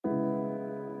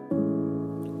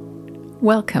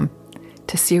Welcome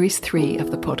to Series 3 of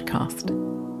the podcast.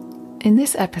 In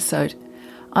this episode,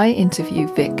 I interview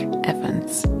Vic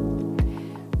Evans.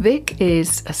 Vic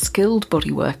is a skilled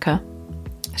body worker.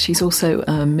 She's also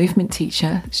a movement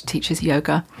teacher. She teaches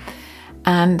yoga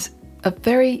and a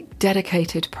very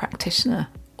dedicated practitioner,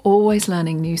 always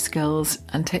learning new skills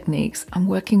and techniques and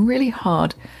working really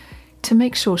hard to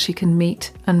make sure she can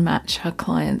meet and match her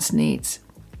clients' needs.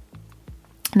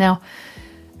 Now,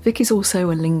 Vic is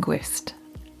also a linguist,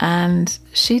 and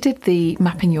she did the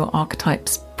Mapping Your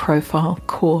Archetypes Profile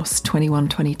course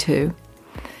 21-22,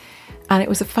 and it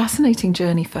was a fascinating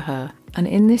journey for her. And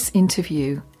in this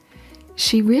interview,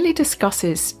 she really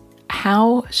discusses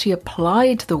how she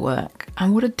applied the work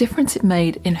and what a difference it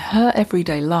made in her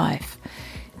everyday life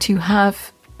to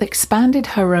have expanded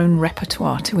her own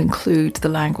repertoire to include the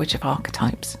language of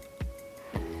archetypes.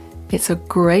 It's a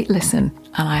great listen,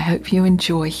 and I hope you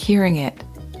enjoy hearing it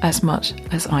as much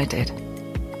as I did.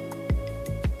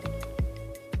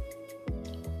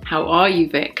 How are you,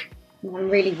 Vic?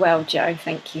 I'm really well, Jo,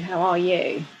 thank you. How are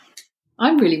you?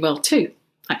 I'm really well too,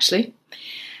 actually,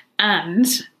 and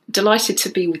delighted to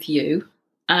be with you,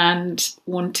 and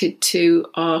wanted to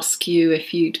ask you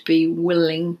if you'd be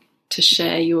willing to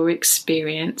share your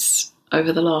experience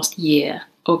over the last year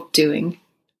of doing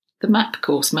the MAP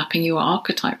course, Mapping Your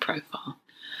Archetype Profile.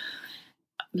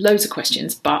 Loads of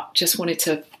questions, but just wanted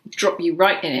to drop you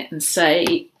right in it and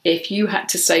say, if you had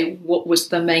to say what was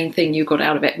the main thing you got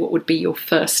out of it, what would be your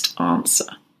first answer?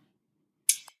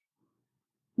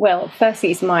 Well,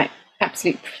 firstly, it's my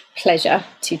absolute pleasure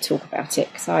to talk about it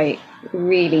because I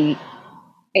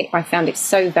found it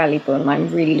so valuable, and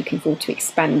I'm really looking forward to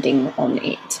expanding on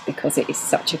it because it is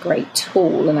such a great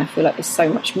tool, and I feel like there's so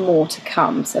much more to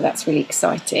come. So that's really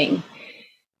exciting.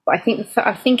 But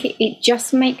I think it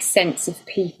just makes sense of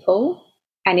people,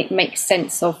 and it makes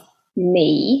sense of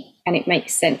me, and it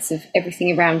makes sense of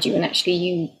everything around you. And actually,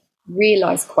 you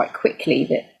realise quite quickly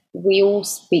that we all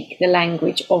speak the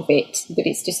language of it, but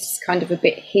it's just kind of a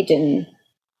bit hidden.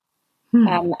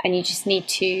 And you just need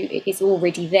to, it's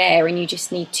already there, and you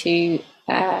just need to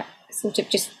sort of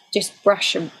just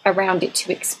brush around it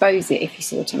to expose it, if you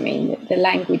see what I mean. The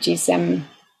language is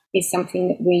something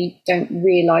that we don't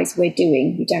realise we're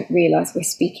doing. We don't realise we're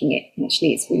speaking it. And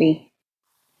actually, it's really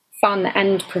fun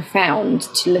and profound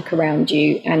to look around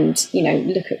you and,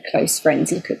 look at close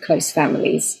friends, look at close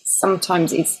families.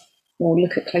 Sometimes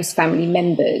look at close family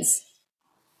members.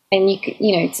 And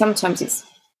sometimes it's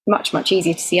much, much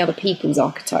easier to see other people's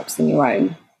archetypes than your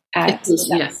own. It is,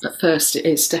 yes, at first it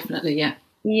is, definitely, yeah.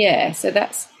 Yeah, so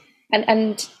that's,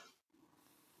 and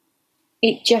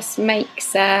it just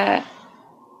makes a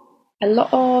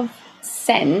lot of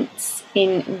sense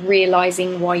in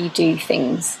realising why you do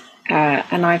things.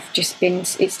 And it's just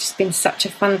been such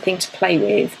a fun thing to play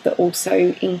with, but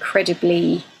also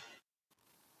incredibly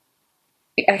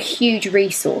a huge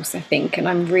resource, I think. And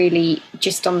I'm really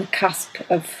just on the cusp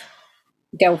of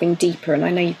delving deeper. And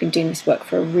I know you've been doing this work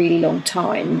for a really long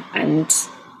time, and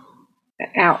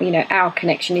our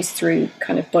connection is through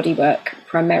kind of body work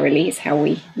primarily, is how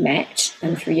we met,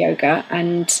 and through yoga.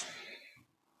 And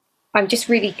I'm just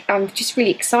really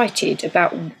excited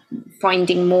about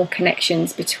finding more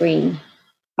connections between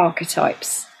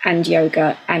archetypes and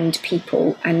yoga and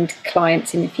people and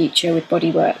clients in the future with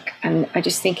body work. And I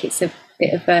just think it's a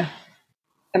bit of a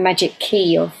magic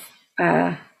key of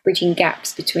bridging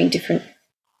gaps between different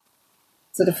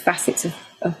sort of facets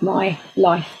of my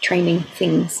life, training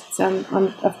things. So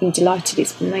I've been delighted.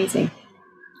 It's been amazing.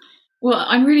 Well,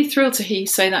 I'm really thrilled to hear you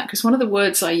say that, because one of the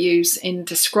words I use in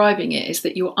describing it is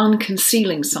that you're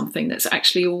unconcealing something that's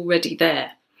actually already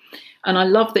there. And I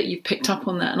love that you've picked up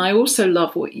on that. And I also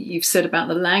love what you've said about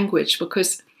the language,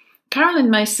 because Caroline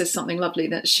Myss says something lovely,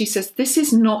 that she says, this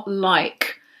is not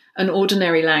like an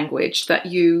ordinary language that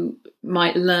you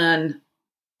might learn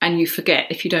and you forget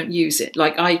if you don't use it.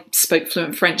 Like, I spoke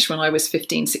fluent French when I was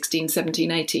 15, 16, 17,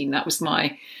 18. That was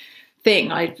my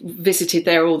thing. I visited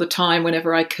there all the time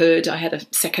whenever I could. I had a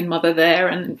second mother there,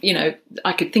 and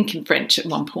I could think in French at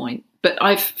one point, but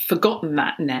I've forgotten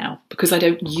that now because I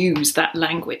don't use that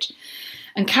language.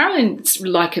 And Caroline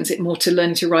likens it more to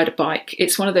learning to ride a bike.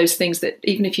 It's one of those things that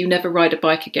even if you never ride a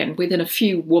bike again, within a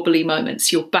few wobbly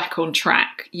moments you're back on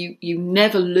track. You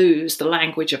never lose the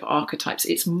language of archetypes.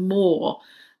 It's more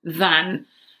than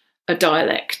a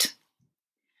dialect.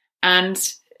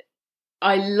 And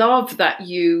I love that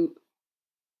you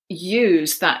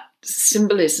use that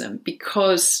symbolism,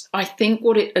 because I think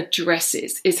what it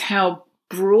addresses is how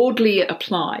broadly it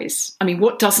applies. I mean,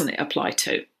 what doesn't it apply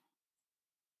to?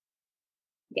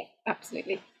 Yeah,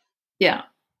 absolutely. Yeah.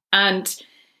 And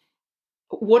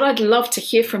what I'd love to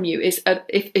hear from you is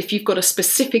if you've got a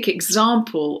specific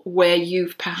example where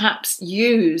you've perhaps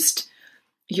used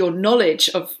your knowledge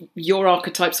of your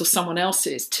archetypes or someone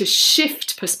else's to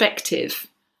shift perspective.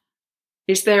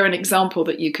 Is there an example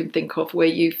that you can think of where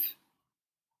you've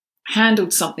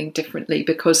handled something differently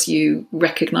because you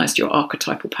recognized your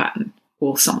archetypal pattern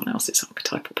or someone else's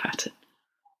archetypal pattern?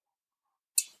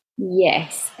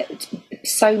 Yes,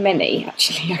 so many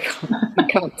actually. I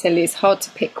can't tell you. It's hard to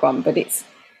pick one, but it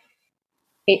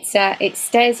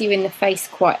stares you in the face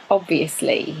quite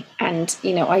obviously. And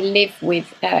I live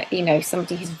with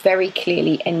somebody who's very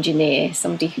clearly engineer,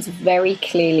 somebody who's very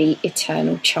clearly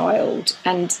eternal child,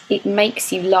 and it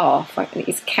makes you laugh.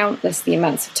 It's countless the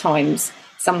amounts of times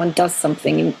someone does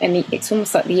something, and it's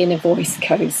almost like the inner voice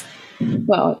goes,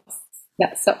 "Well,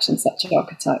 that's such and such an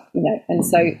archetype," And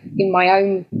so, in my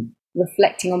own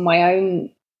reflecting on my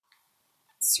own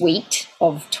suite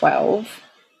of 12,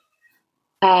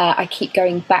 I keep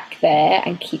going back there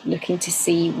and keep looking to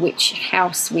see which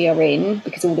house we are in,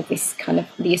 because all of this kind of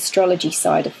the astrology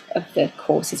side of the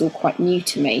course is all quite new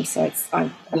to me. So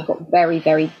I've got very,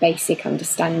 very basic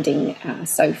understanding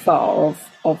so far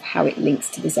of how it links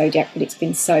to the zodiac, but it's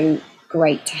been so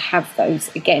great to have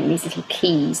those, again, these little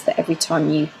keys that every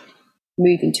time you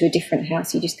move into a different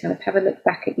house, you just kind of have a look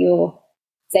back at your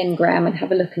Zengram and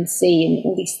have a look and see, and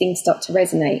all these things start to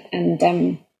resonate.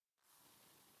 And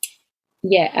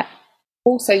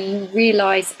also you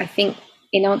realise, I think,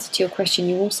 in answer to your question,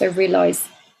 you also realise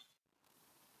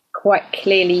quite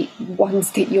clearly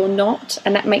ones that you're not,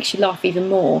 and that makes you laugh even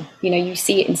more. You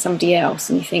see it in somebody else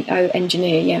and you think, oh,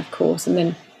 engineer, yeah, of course, and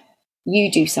then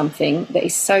you do something that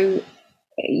is so,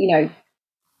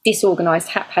 disorganised,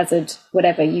 haphazard,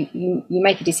 whatever. You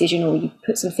make a decision, or you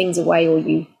put some things away, or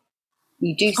you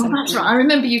do something. Oh, that's right. I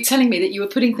remember you telling me that you were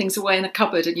putting things away in a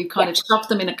cupboard and you kind of shoved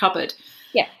them in a cupboard.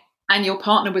 Yeah. And your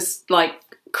partner was like,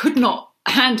 could not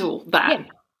handle that. Yeah.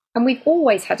 And we've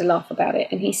always had a laugh about it.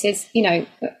 And he says,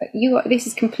 this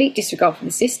is complete disregard for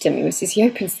the system. He says he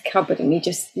opens the cupboard and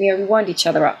we wind each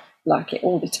other up like it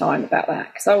all the time about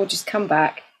that. Because I will just come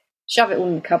back, shove it all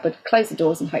in the cupboard, close the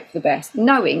doors and hope for the best,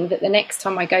 knowing that the next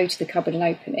time I go to the cupboard and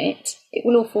open it, it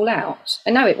will all fall out.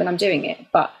 I know it when I'm doing it,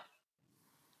 but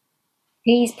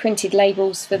he's printed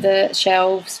labels for the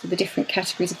shelves, for the different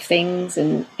categories of things,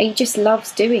 and he just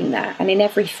loves doing that. And in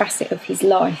every facet of his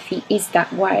life, he is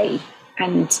that way.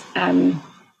 And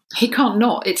he can't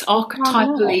not. It's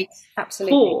archetypally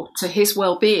absolutely core to his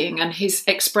well-being and his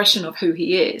expression of who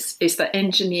he is the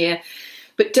engineer.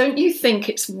 But don't you think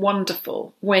it's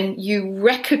wonderful when you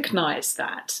recognise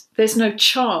that? There's no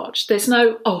charge. There's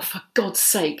no, oh, for God's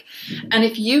sake. And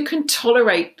if you can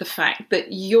tolerate the fact that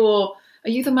are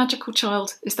you the magical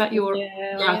child? Is that your...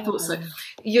 Yeah, I thought so.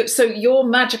 So your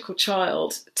magical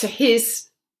child,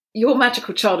 your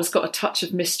magical child has got a touch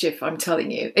of mischief, I'm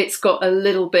telling you. It's got a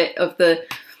little bit of the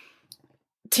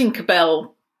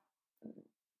Tinkerbell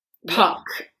puck.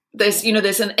 There's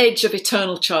an edge of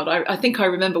eternal child. I think I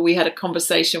remember we had a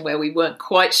conversation where we weren't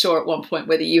quite sure at one point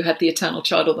whether you had the eternal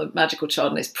child or the magical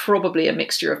child, and it's probably a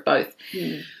mixture of both.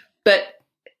 But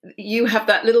you have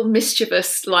that little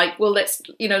mischievous, like, well,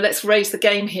 let's raise the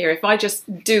game here. If I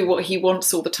just do what he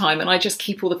wants all the time and I just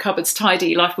keep all the cupboards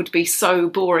tidy, life would be so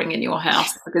boring in your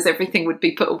house because everything would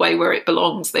be put away where it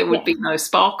belongs. There would be no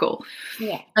sparkle.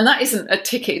 Yeah. And that isn't a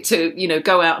ticket to,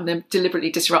 go out and then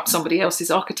deliberately disrupt somebody else's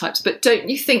archetypes. But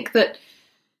don't you think that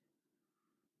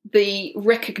the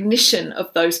recognition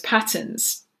of those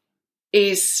patterns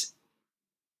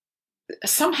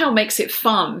somehow makes it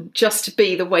fun just to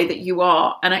be the way that you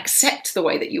are and accept the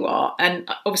way that you are? And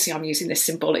obviously I'm using this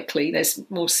symbolically. There's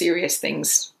more serious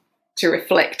things to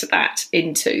reflect that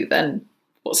into than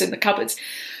what's in the cupboards.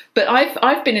 But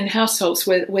I've been in households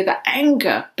where the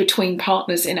anger between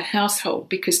partners in a household,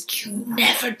 because you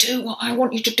never do what I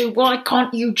want you to do. Why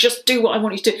can't you just do what I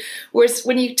want you to do? Whereas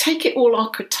when you take it all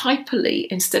archetypally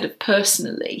instead of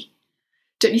personally,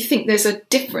 don't you think there's a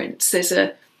difference? There's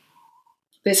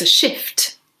a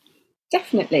shift.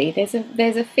 Definitely.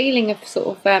 There's a feeling of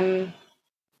sort of,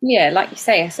 like you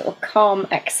say, a sort of calm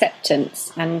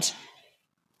acceptance. And,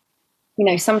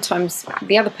 sometimes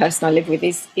the other person I live with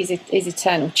is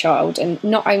eternal child. And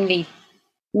not only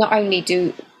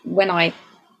do, when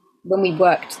we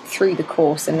worked through the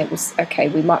course and it was, okay,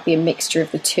 we might be a mixture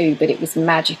of the two, but it was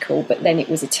magical, but then it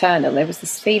was eternal. There was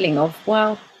this feeling of,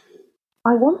 well,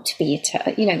 I want to be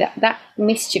eternal, that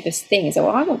mischievous thing is,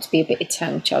 I want to be a bit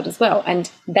eternal child as well.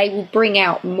 And they will bring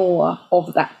out more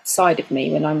of that side of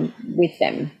me when I'm with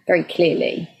them, very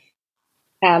clearly.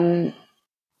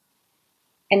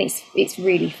 and it's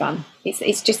really fun. It's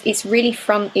really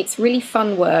fun. It's really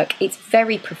fun work. It's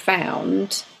very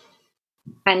profound,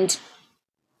 and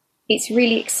it's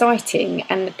really exciting.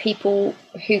 And the people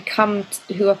who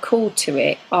are called to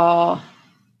it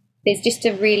there's just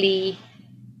a really,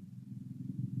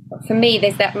 for me,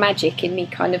 there's that magic in me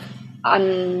kind of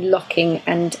unlocking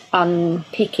and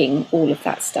unpicking all of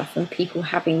that stuff, and people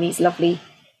having these lovely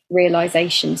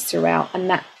realizations throughout, and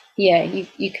that, yeah,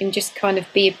 you can just kind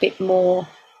of be a bit more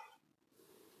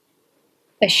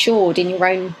assured in your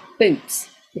own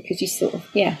boots, because you sort of,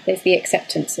 there's the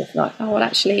acceptance of like, oh, well,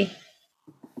 actually,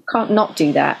 I can't not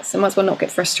do that, so I might as well not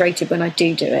get frustrated when I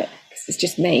do it, because it's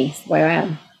just me, it's the way I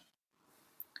am.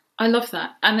 I love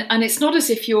that. And it's not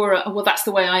as if you're well, that's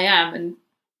the way I am, and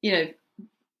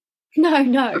no,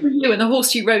 you and the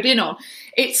horse you rode in on.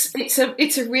 It's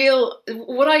a real,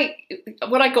 what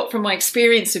I got from my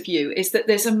experience of you is that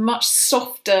there's a much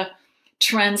softer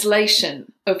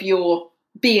translation of your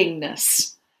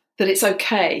beingness, that it's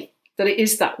okay, that it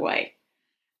is that way.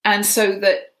 And so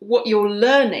that what you're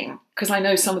learning, because I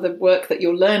know some of the work that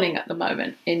you're learning at the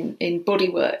moment in body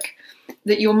work,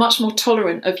 that you're much more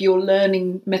tolerant of your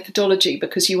learning methodology,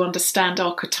 because you understand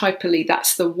archetypally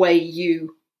that's the way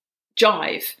you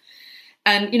jive.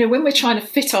 And, when we're trying to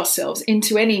fit ourselves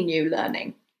into any new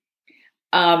learning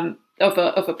of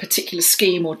a particular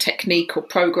scheme or technique or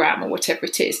program or whatever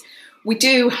it is, we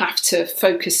do have to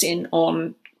focus in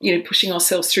on, pushing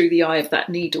ourselves through the eye of that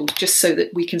needle, just so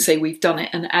that we can say we've done it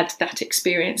and add that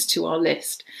experience to our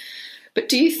list. But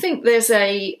do you think there's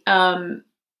a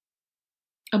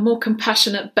more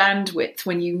compassionate bandwidth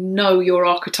when you know your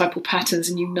archetypal patterns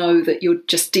and you know that you're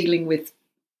just dealing with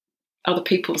other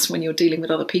people's when you're dealing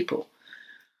with other people?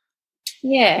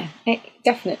 Yeah,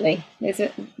 definitely.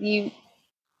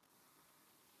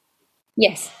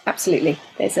 Yes, absolutely.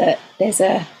 There's a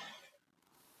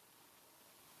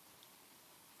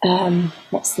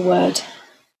what's the word?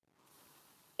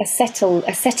 A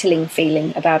settling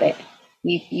feeling about it.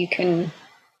 You can.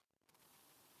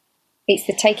 It's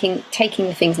the taking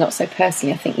the things not so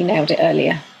personally. I think you nailed it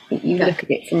earlier. You look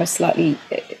at it from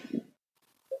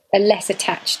a less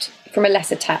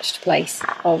attached place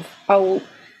of, oh,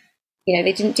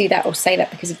 they didn't do that or say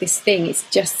that because of this thing. It's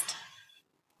just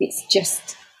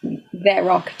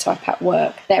their archetype at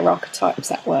work, their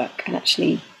archetypes at work. And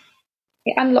actually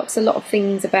it unlocks a lot of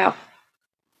things about,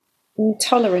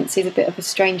 tolerance is a bit of a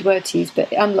strange word to use,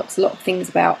 but it unlocks a lot of things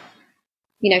about,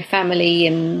 family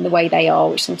and the way they are,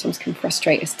 which sometimes can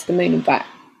frustrate us to the moon and back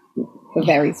for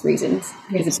various reasons,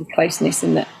 because of the closeness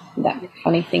and that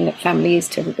funny thing that family is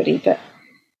to everybody. But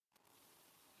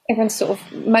everyone's sort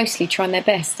of mostly trying their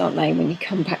best, aren't they, when you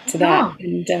come back to that?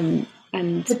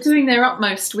 And they're doing their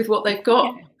utmost with what they've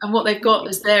got, and what they've got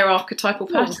is their archetypal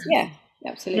pattern. Yeah,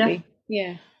 absolutely.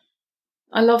 Yeah.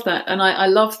 I love that, and I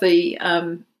love the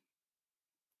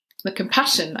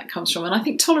compassion that comes from, and I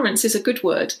think tolerance is a good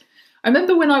word. I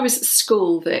remember when I was at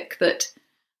school, Vic, that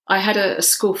I had a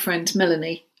school friend,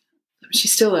 Melanie.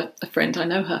 She's still a friend, I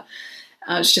know her.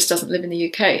 She just doesn't live in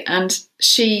the UK. And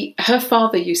her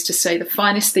father used to say the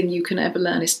finest thing you can ever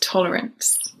learn is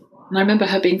tolerance. And I remember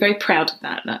her being very proud of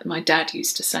that my dad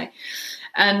used to say.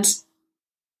 And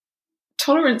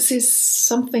tolerance is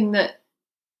something that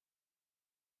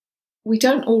we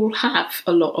don't all have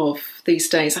a lot of these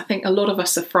days. I think a lot of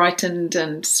us are frightened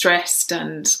and stressed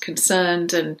and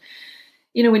concerned, and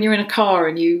when you're in a car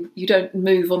and you don't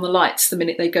move on the lights the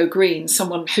minute they go green,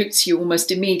 someone hoots you almost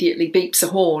immediately, beeps a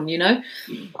horn,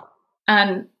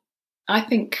 And I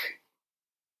think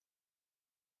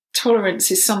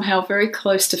tolerance is somehow very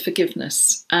close to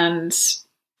forgiveness. And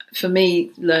for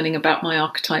me, learning about my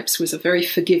archetypes was a very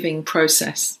forgiving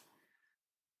process.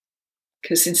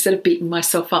 Because instead of beating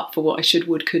myself up for what I should,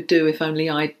 would, could do, if only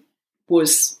I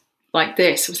was like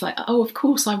this, I was like, oh, of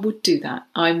course I would do that.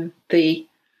 I'm the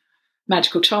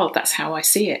magical child. That's how I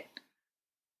see it.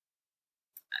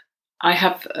 I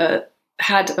have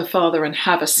had a father and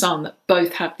have a son that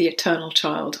both have the eternal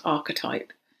child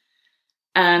archetype.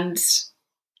 And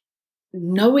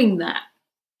knowing that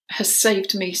has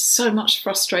saved me so much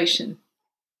frustration.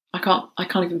 I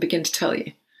can't even begin to tell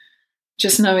you.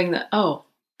 Just knowing that, oh,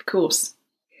 of course,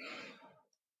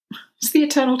 it's the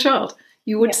eternal child.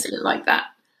 You would see it like that.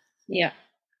 Yeah.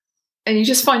 And you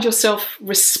just find yourself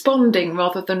responding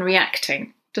rather than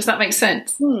reacting. Does that make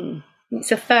sense?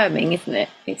 It's affirming, isn't it?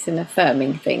 It's an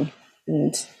affirming thing.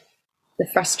 And the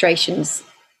frustrations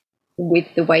with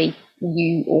the way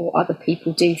you or other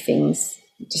people do things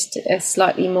just are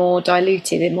slightly more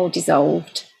diluted and more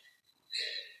dissolved.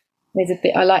 There's a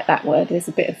bit, I like that word, there's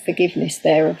a bit of forgiveness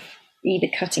there of either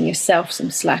cutting yourself some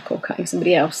slack or cutting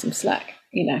somebody else some slack,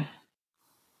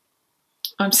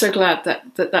 I'm so glad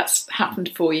that's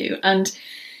happened for you. And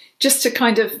just to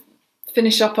kind of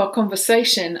finish up our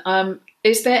conversation,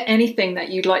 is there anything that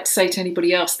you'd like to say to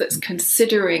anybody else that's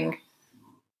considering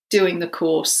doing the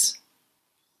course?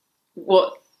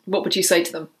 What would you say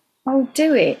to them? Oh,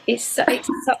 do it. It's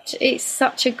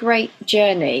such a great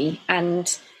journey,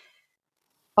 and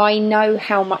I know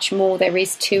how much more there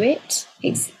is to it.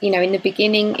 It's, in the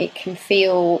beginning it can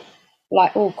feel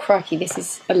like, oh crikey, this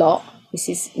is a lot. This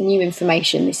is new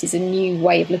information. This is a new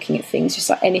way of looking at things. Just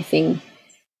like anything,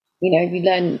 if you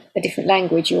learn a different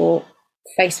language, you're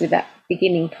faced with that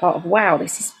beginning part of, wow,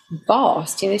 this is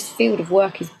vast. This field of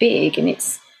work is big, and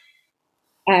it's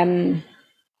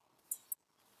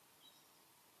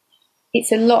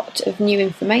a lot of new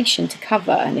information to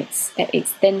cover, and it's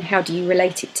then how do you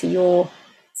relate it to your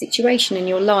situation in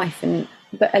your life,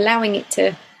 but allowing it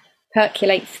to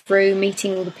percolate through,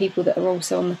 meeting all the people that are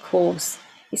also on the course.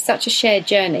 It's such a shared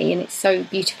journey, and it's so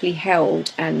beautifully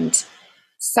held, and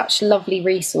such lovely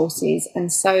resources,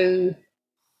 and so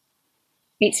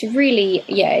it's really,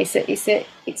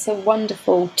 it's a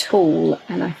wonderful tool,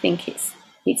 and I think it's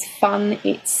fun,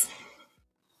 it's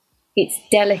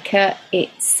delicate,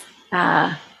 it's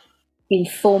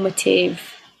informative,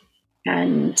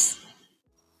 and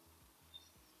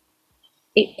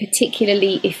it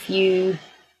particularly if you,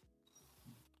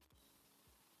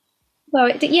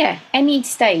 any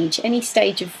stage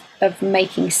of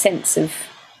making sense of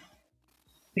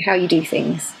how you do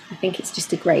things. I think it's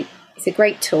just a great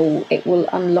tool. It will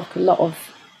unlock a lot of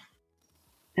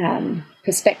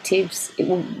perspectives. It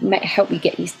will help you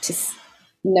get you to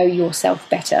know yourself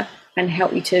better, and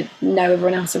help you to know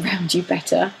everyone else around you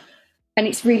better. And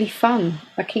it's really fun.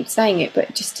 I keep saying it,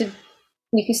 but just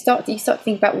you start to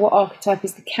think about what archetype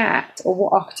is the cat or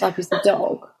what archetype is the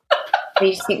dog. And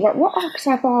you just think, right, what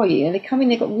archetype are you? And they come in,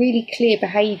 they've got really clear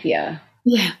behaviour.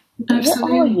 Yeah,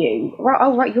 absolutely. What are you? Right,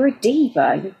 oh, right, you're a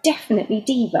diva. You're definitely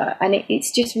diva. And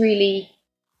it's just really...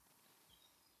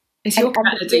 Is your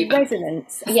cat a diva? The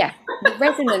resonance, the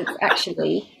resonance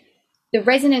actually... The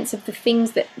resonance of the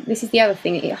things that, this is the other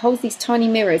thing, it holds these tiny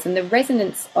mirrors, and the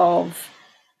resonance of,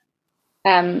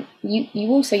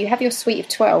 you have your suite of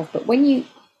 12, but when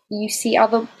you see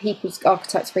other people's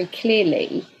archetypes very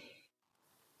clearly,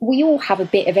 we all have a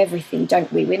bit of everything,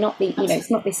 don't we? We're not it's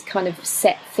not this kind of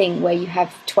set thing where you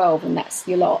have 12 and that's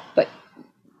your lot, but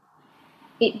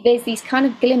there's these kind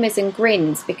of glimmers and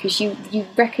grins, because you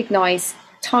recognise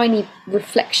tiny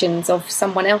reflections of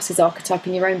someone else's archetype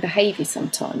in your own behaviour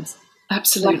sometimes.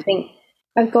 Absolutely. And I think,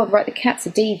 oh God, right, the cat's a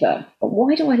diva. But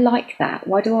why do I like that?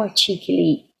 Why do I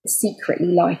secretly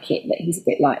like it that he's a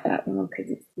bit like that? Well, because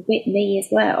it's a bit me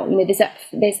as well.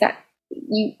 There's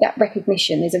that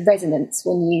recognition. There's a resonance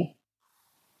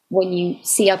when you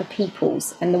see other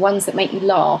people's, and the ones that make you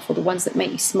laugh, or the ones that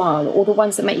make you smile, or the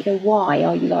ones that make you go, why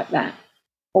are you like that?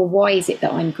 Or why is it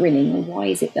that I'm grinning? Or why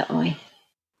is it that I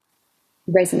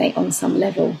resonate on some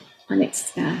level? And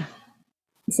it's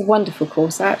a wonderful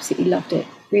course. I absolutely loved it.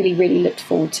 Really, really looked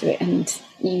forward to it. And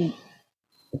you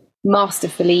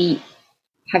masterfully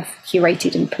have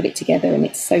curated and put it together, and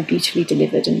it's so beautifully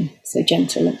delivered and so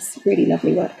gentle. It's really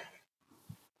lovely work.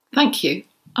 Thank you.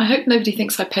 I hope nobody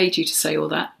thinks I paid you to say all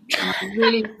that. I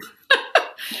really,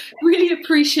 really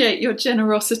appreciate your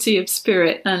generosity of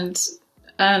spirit, and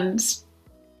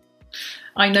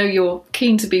I know you're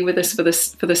keen to be with us for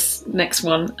this next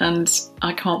one, and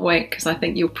I can't wait, because I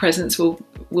think your presence will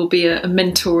be a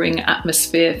mentoring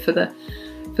atmosphere for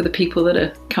the people that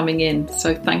are coming in.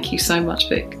 So thank you so much,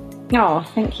 Vic. Oh,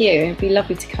 thank you. It'd be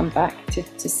lovely to come back to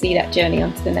see that journey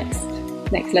onto the next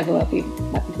level. That'd be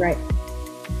great.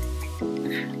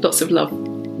 Lots of love.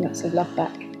 Lots of love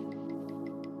back.